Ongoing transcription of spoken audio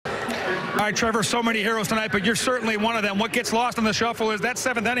All right, Trevor, so many heroes tonight, but you're certainly one of them. What gets lost in the shuffle is that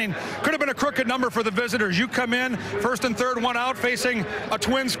 7th inning could have been a crooked number for the visitors. You come in, 1st and 3rd, 1 out, facing a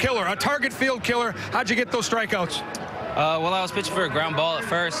Twins killer, a target field killer. How'd you get those strikeouts? Well, I was pitching for a ground ball at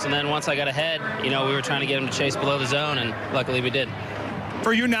first, and then once I got ahead, we were trying to get him to chase below the zone, and luckily we did.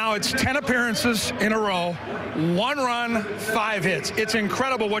 For you now, it's 10 appearances in a row, 1 run, 5 hits. It's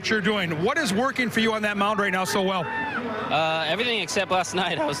incredible what you're doing. What is working for you on that mound right now so well? Everything except last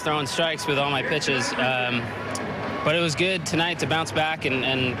night. I was throwing strikes with all my pitches. But it was good tonight to bounce back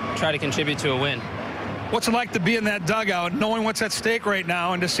and try to contribute to a win. What's it like to be in that dugout, knowing what's at stake right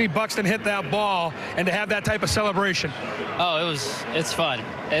now, and to see Buxton hit that ball and to have that type of celebration? Oh, it's fun.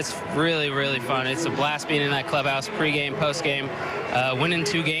 It's really, really fun. It's a blast being in that clubhouse, pregame, postgame, winning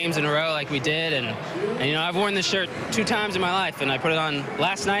 2 games in a row like we did. And I've worn this shirt 2 times in my life, and I put it on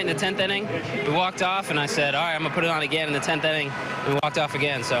last night in the 10th inning. We walked off, and I said, all right, I'm going to put it on again in the 10th inning. And we walked off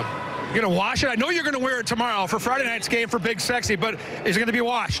again, so. You're going to wash it? I know you're going to wear it tomorrow for Friday night's game for Big Sexy, but is it going to be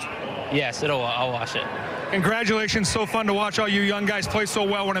washed? Yes, I'll wash it. Congratulations. So fun to watch all you young guys play so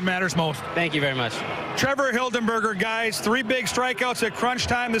well when it matters most. Thank you very much. Trevor Hildenberger, guys, 3 big strikeouts at crunch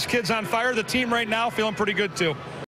time. This kid's on fire. The team right now feeling pretty good, too.